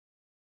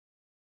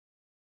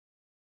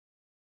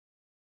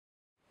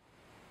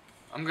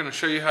I'm going to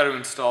show you how to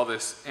install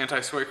this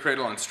anti-sway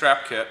cradle and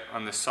strap kit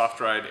on this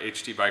Softride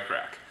HD bike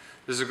rack.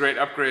 This is a great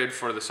upgrade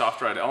for the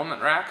Softride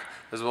Element rack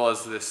as well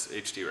as this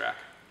HD rack.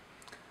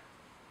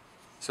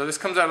 So this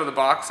comes out of the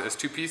box as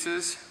two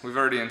pieces. We've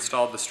already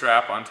installed the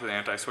strap onto the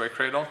anti-sway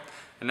cradle,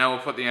 and now we'll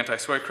put the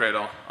anti-sway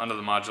cradle onto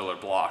the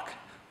modular block,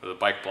 or the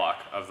bike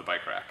block of the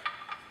bike rack.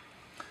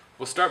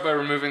 We'll start by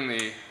removing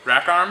the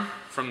rack arm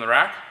from the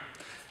rack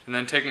and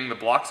then taking the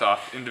blocks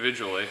off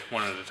individually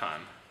one at a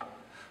time.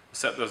 We'll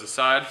set those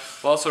aside.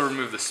 We'll also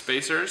remove the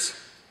spacers,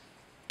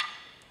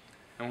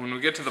 and when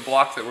we get to the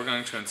block that we're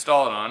going to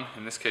install it on,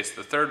 in this case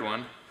the third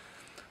one,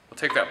 we'll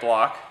take that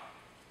block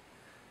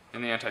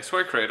in the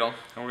anti-sway cradle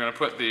and we're going to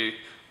put the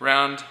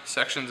round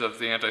sections of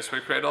the anti-sway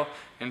cradle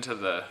into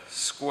the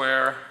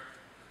square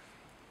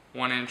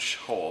 1-inch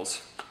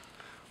holes.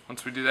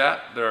 Once we do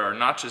that, there are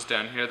notches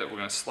down here that we're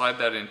going to slide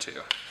that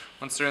into.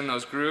 Once they're in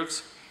those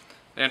grooves,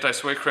 the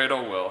anti-sway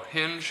cradle will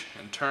hinge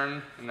and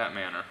turn in that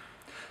manner.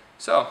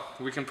 So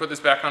we can put this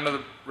back onto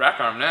the rack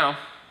arm now.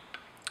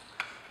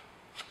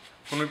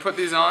 When we put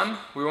these on,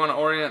 we want to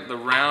orient the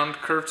round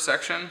curved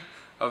section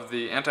of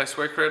the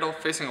anti-sway cradle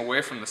facing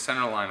away from the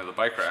center line of the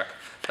bike rack.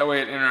 That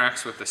way it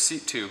interacts with the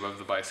seat tube of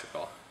the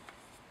bicycle.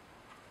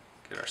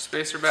 Get our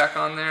spacer back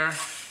on there.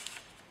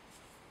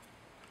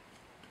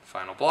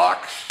 Final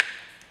block.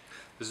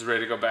 This is ready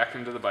to go back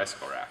into the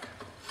bicycle rack.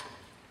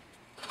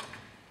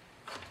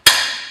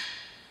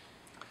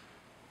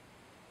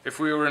 If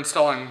we were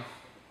installing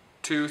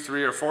 2,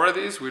 3, or 4 of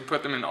these, we'd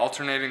put them in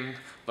alternating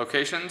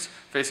locations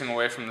facing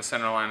away from the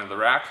center line of the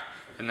rack,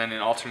 and then in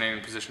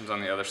alternating positions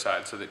on the other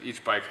side so that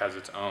each bike has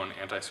its own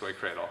anti-sway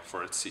cradle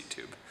for its seat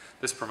tube.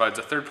 This provides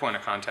a third point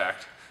of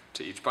contact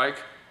to each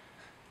bike,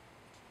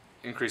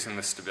 increasing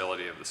the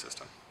stability of the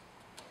system.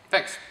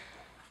 Thanks.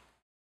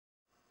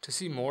 To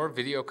see more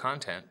video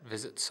content,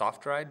 visit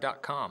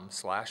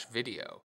softride.com/video.